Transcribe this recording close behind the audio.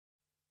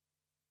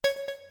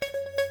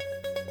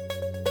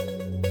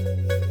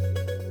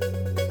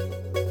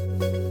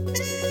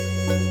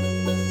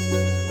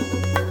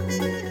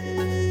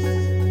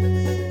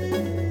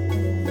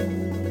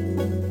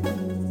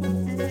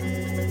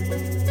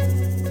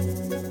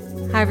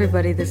Hi,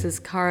 everybody. This is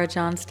Kara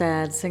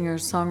Johnstad, singer,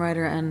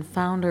 songwriter, and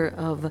founder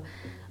of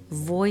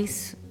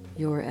Voice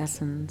Your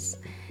Essence.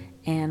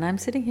 And I'm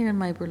sitting here in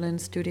my Berlin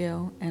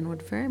studio and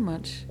would very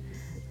much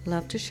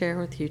love to share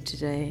with you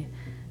today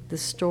the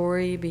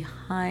story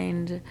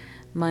behind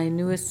my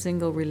newest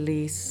single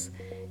release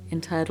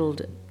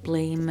entitled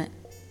Blame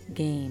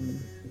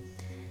Game.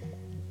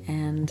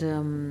 And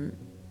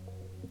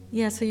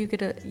so you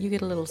get a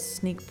little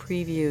sneak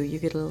preview. You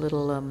get a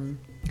little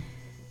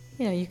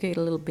you get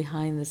a little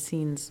behind the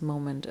scenes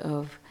moment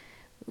of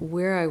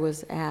where I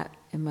was at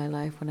in my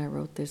life when I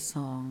wrote this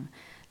song.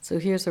 So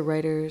here's a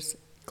writer's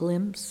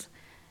glimpse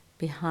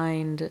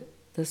behind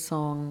the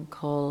song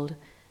called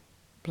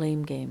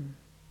Blame Game.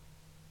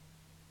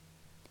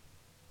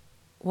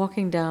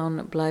 Walking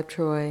down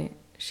Bleibtreu,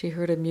 she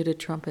heard a muted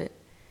trumpet.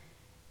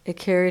 It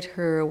carried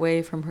her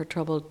away from her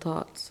troubled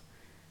thoughts.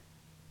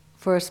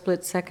 For a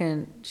split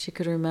second, she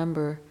could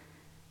remember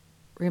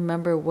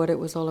what it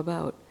was all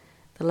about.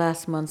 The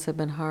last months had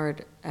been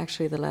hard,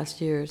 actually the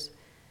last years.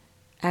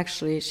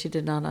 Actually, she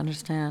did not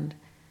understand.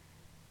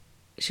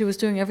 She was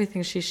doing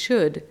everything she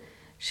should.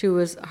 She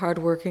was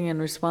hardworking and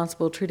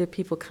responsible, treated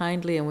people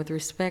kindly and with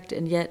respect,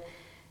 and yet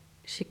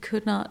she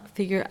could not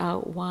figure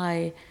out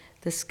why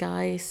the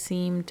sky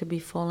seemed to be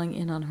falling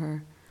in on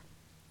her,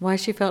 why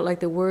she felt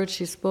like the words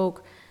she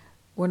spoke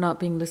were not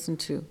being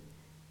listened to.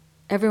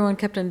 Everyone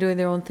kept on doing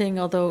their own thing,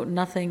 although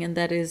nothing, and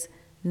that is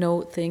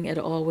no thing at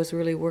all, was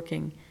really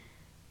working.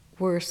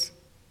 Worse,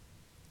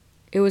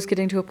 it was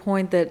getting to a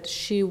point that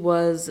she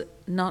was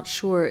not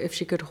sure if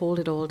she could hold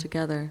it all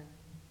together.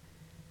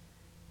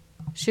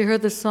 She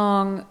heard the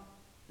song,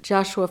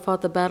 Joshua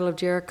fought the battle of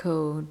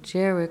Jericho.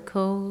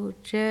 Jericho,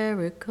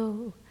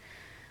 Jericho.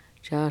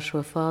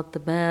 Joshua fought the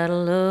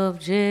battle of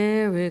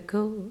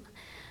Jericho,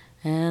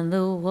 and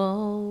the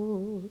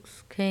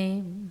walls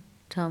came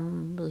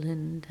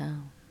tumbling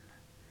down.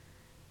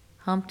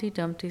 Humpty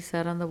Dumpty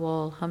sat on the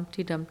wall.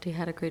 Humpty Dumpty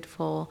had a great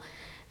fall.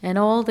 And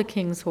all the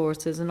king's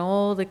horses and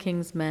all the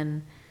king's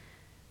men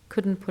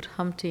couldn't put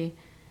Humpty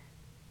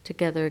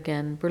together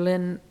again.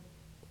 Berlin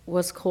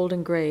was cold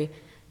and gray.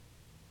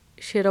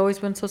 She had always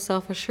been so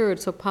self-assured,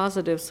 so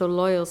positive, so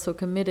loyal, so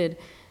committed.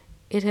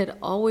 It had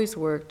always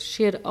worked.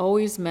 She had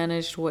always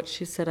managed what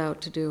she set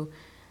out to do.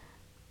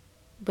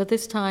 But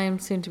this time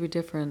seemed to be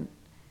different.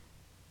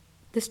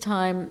 This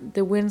time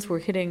the winds were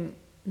hitting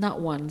not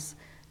once,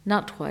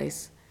 not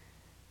twice.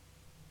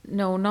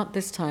 No, not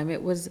this time.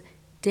 It was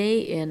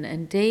day in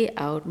and day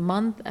out,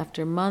 month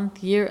after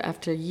month, year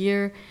after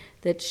year,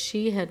 that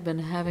she had been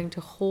having to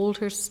hold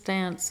her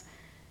stance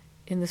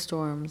in the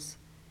storms.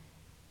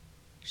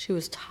 She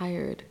was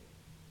tired,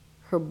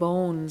 her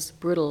bones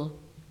brittle.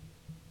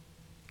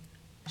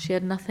 She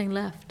had nothing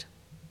left.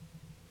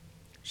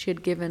 She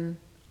had given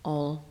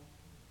all.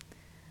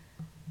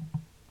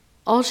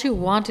 All she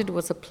wanted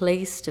was a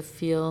place to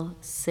feel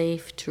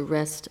safe, to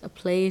rest, a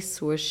place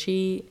where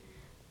she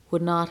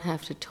would not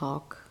have to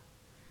talk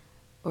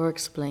or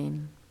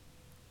explain.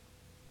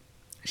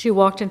 She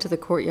walked into the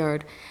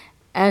courtyard.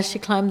 As she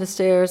climbed the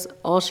stairs,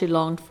 all she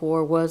longed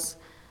for was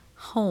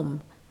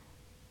home.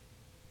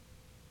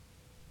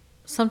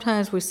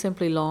 Sometimes we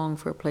simply long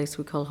for a place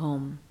we call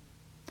home.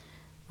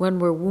 When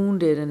we're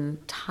wounded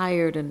and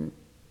tired and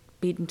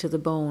beaten to the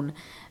bone.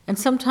 And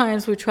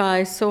sometimes we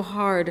try so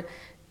hard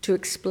to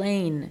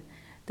explain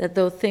that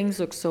though things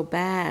look so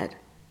bad,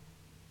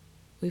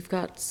 we've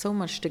got so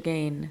much to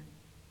gain.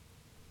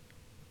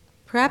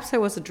 Perhaps I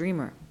was a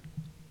dreamer,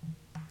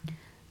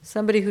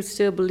 somebody who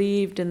still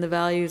believed in the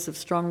values of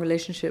strong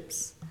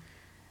relationships,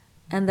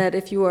 and that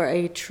if you are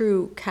a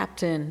true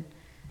captain,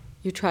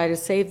 you try to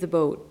save the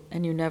boat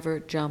and you never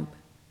jump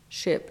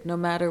ship, no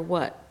matter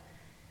what.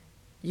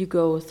 You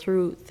go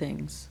through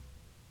things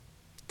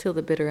till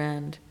the bitter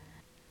end.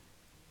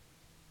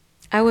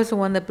 I was the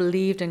one that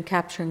believed in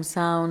capturing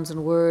sounds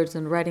and words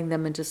and writing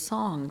them into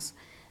songs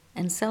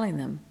and selling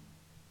them,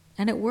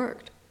 and it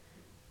worked.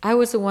 I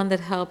was the one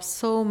that helped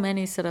so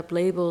many set up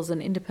labels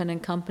and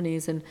independent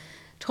companies and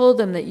told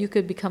them that you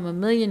could become a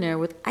millionaire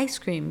with ice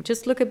cream.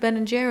 Just look at Ben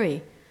and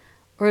Jerry.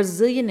 Or a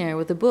zillionaire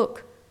with a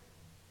book.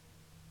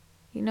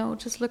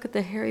 Just look at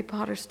the Harry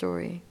Potter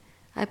story.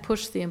 I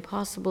pushed the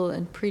impossible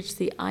and preached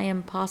the I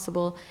am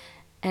possible,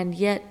 and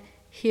yet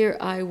here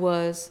I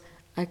was.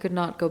 I could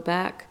not go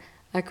back.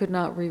 I could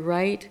not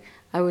rewrite.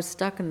 I was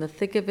stuck in the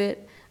thick of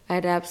it. I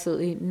had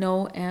absolutely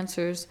no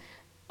answers.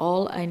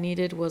 All I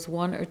needed was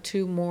 1 or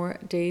 2 more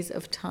days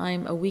of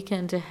time, a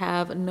weekend to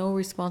have no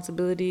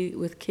responsibility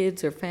with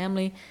kids or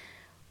family,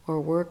 or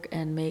work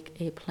and make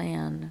a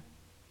plan.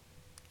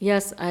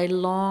 Yes, I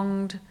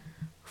longed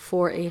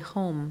for a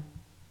home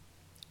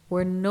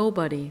where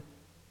nobody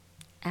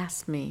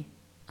asked me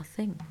a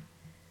thing.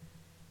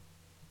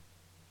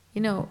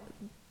 To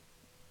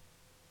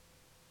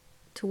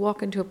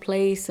walk into a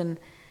place and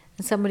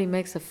somebody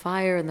makes a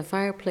fire in the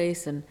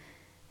fireplace and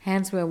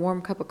hands me a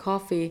warm cup of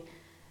coffee,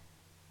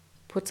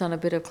 puts on a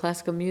bit of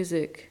classical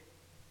music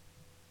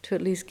to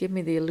at least give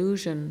me the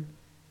illusion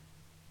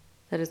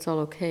that it's all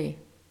okay,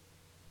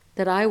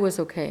 that I was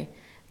okay,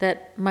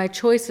 that my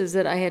choices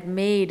that I had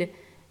made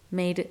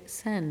made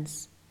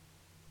sense,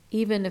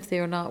 even if they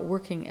are not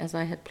working as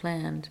I had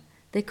planned.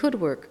 They could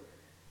work,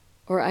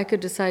 or I could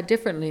decide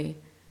differently.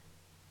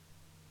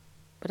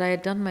 But I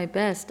had done my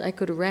best. I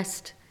could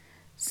rest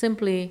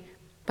simply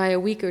by a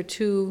week or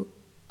two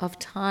of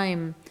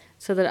time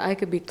so that I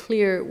could be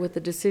clear with the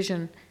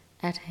decision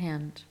at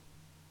hand.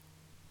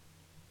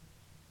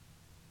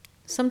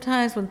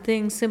 Sometimes when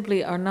things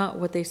simply are not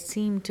what they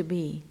seem to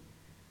be,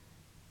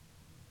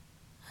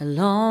 I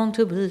long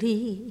to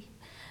believe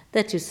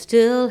that you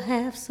still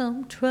have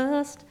some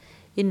trust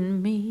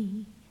in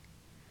me.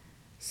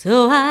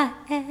 So I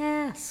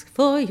ask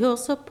for your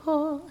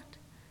support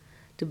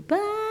to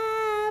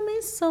buy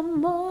me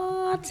some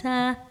more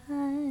time.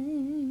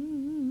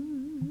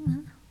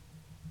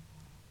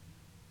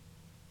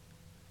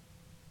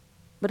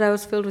 But I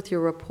was filled with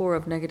your rapport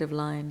of negative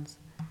lines.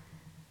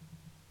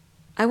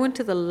 I went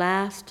to the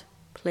last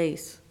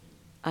place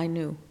I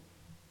knew,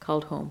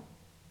 called home.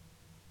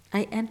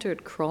 I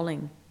entered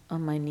crawling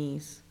on my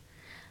knees.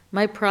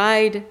 My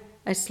pride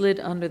I slid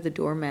under the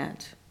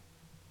doormat.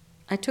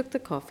 I took the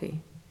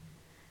coffee.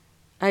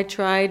 I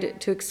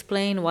tried to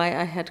explain why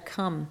I had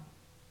come.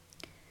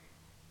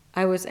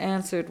 I was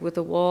answered with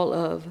a wall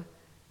of,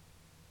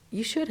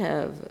 you should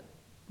have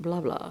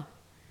blah blah,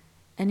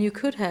 and you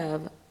could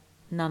have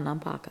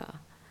nanampaka.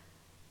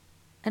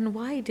 And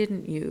why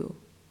didn't you?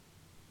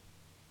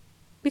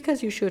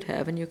 Because you should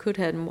have, and you could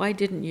have, and why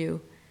didn't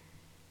you?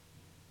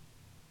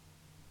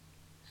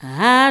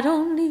 I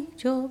don't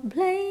need your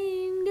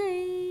blame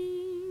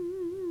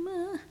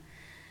game.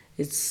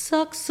 It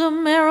sucks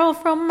some marrow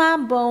from my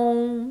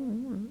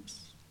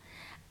bones.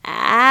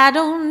 I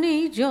don't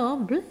need your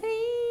blame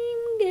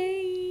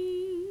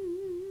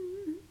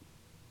game.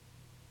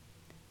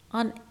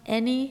 On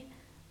any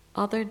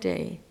other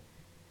day,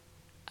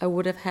 I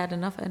would have had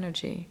enough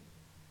energy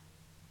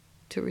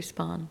to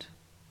respond,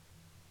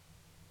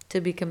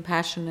 to be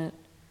compassionate,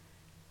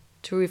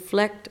 to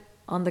reflect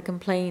on the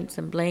complaints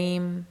and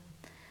blame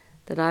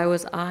that I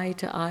was eye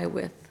to eye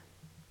with.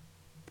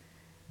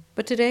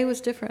 But today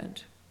was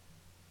different.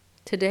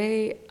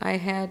 Today I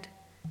had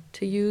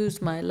to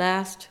use my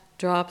last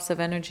drops of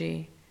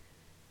energy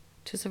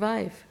to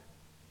survive.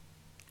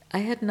 I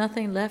had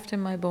nothing left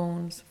in my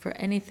bones for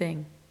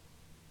anything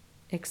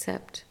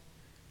except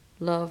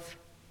love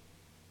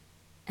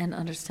and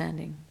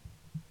understanding.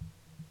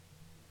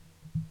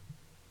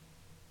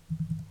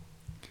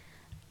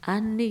 I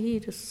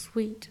need a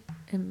sweet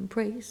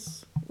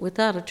embrace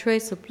without a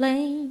trace of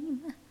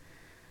blame,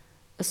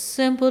 a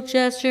simple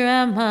gesture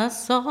and my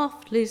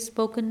softly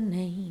spoken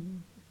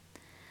name.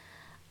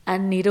 I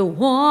need a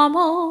warm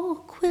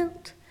old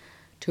quilt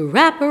to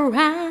wrap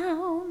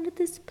around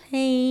this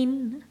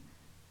pain,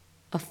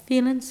 a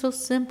feeling so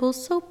simple,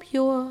 so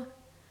pure,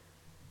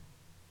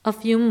 a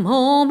few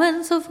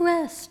moments of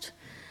rest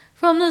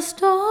from the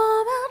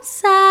storm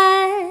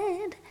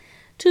outside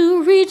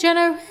to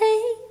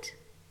regenerate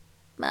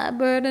my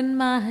burdened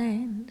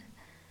mind,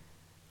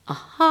 a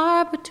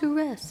harbor to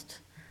rest,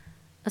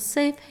 a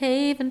safe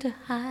haven to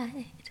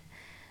hide,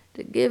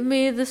 to give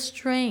me the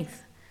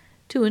strength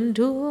to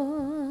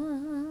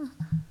endure.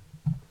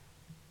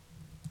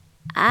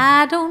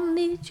 I don't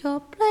need your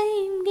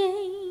blame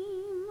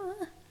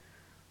game.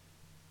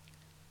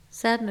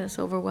 Sadness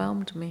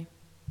overwhelmed me.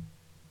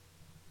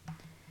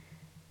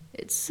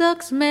 It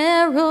sucks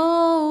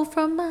marrow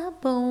from my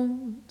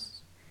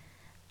bones.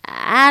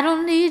 I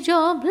don't need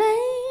your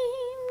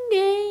blame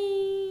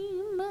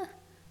game.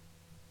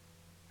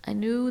 I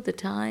knew the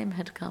time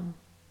had come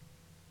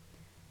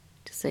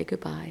to say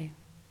goodbye,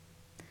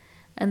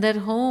 and that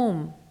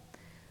home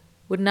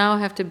would now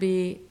have to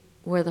be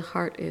where the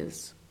heart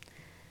is,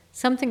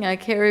 something I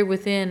carry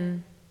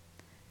within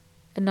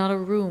and not a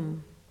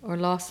room or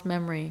lost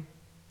memory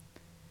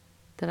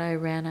that I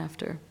ran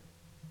after.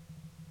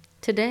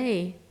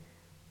 Today,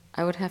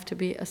 I would have to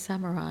be a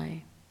samurai,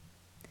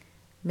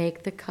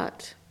 make the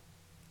cut.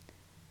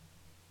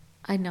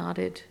 I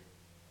nodded.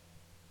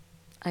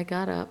 I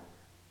got up.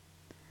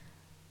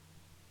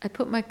 I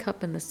put my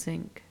cup in the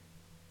sink.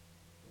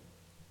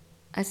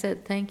 I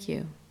said, thank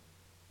you.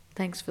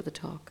 Thanks for the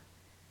talk.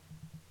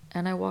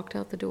 And I walked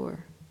out the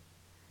door.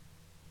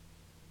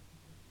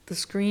 The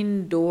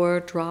screen door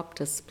dropped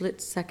a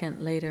split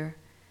second later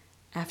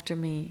after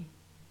me.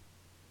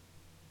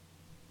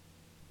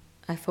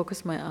 I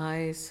focused my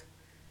eyes.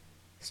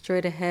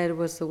 Straight ahead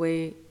was the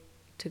way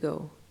to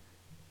go.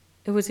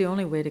 It was the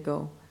only way to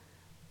go.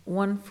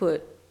 One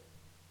foot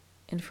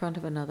in front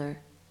of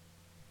another.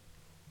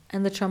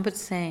 And the trumpet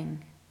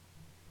sang.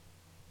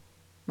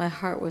 My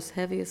heart was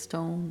heavy as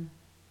stone,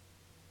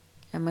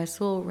 and my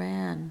soul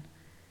ran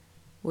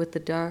with the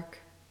dark,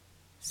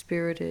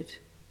 spirited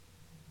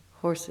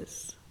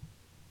horses.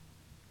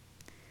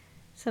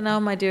 So now,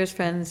 my dearest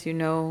friends, you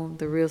know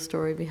the real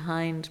story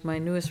behind my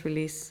newest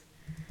release,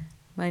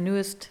 my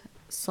newest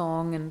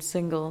song and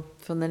single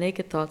from the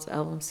Naked Thoughts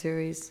album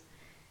series,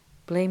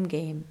 Blame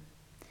Game.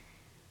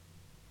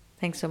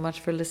 Thanks so much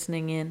for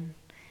listening in.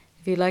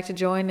 If you'd like to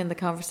join in the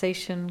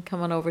conversation,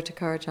 come on over to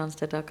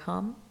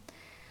karajohnstad.com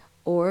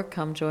or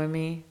come join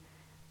me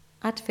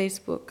at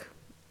Facebook,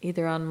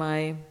 either on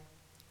my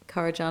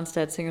Kara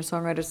Johnstad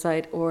singer-songwriter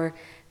site or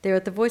there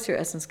at the Voice Your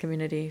Essence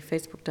community,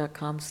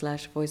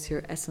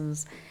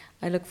 facebook.com/voiceyouresence.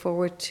 I look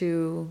forward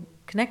to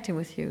connecting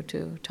with you,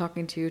 to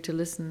talking to you, to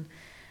listen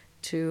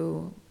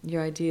to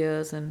your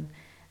ideas and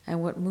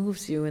what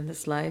moves you in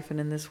this life and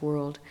in this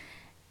world.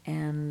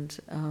 And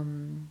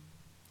I'm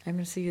going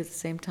to see you at the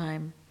same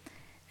time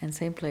and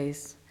same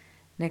place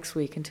next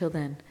week. Until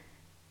then,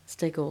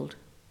 stay gold.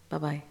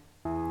 Bye-bye.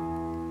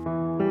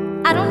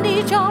 I don't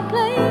need your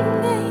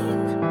playing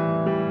game.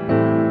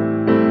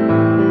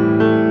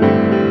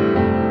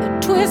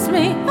 Twist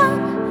me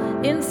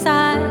up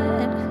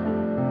inside.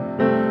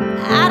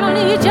 I don't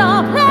need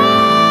your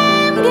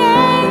playing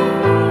game.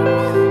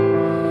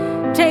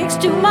 Takes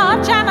too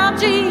much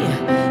energy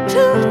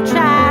to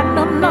try.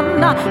 No, no,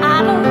 no.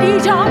 I don't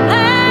need your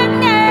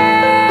playing game.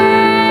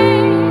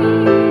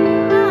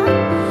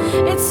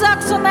 It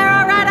sucks the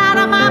marrow right out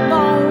of my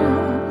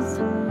bones.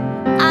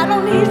 I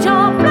don't need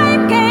your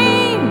playing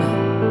game.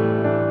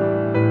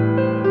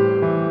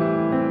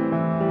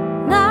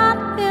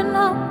 Not in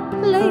a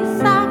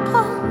place I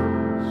call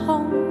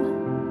home.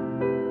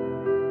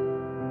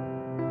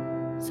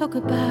 So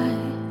goodbye.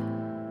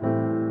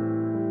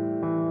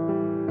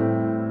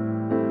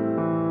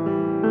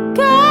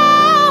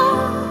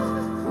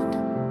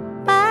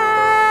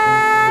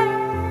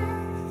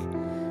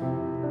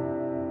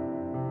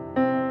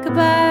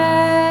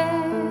 Goodbye.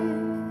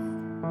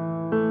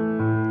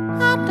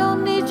 I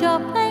don't need your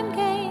blame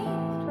game.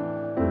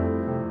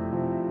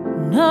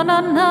 No, no,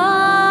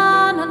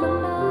 no, no, no,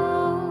 no.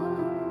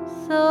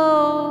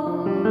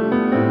 So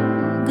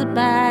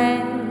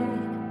goodbye.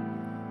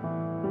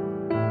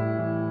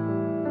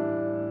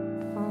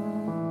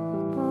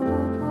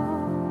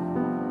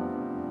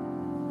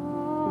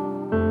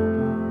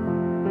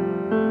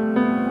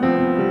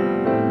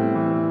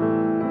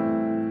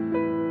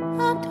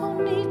 I don't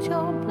need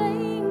your blame.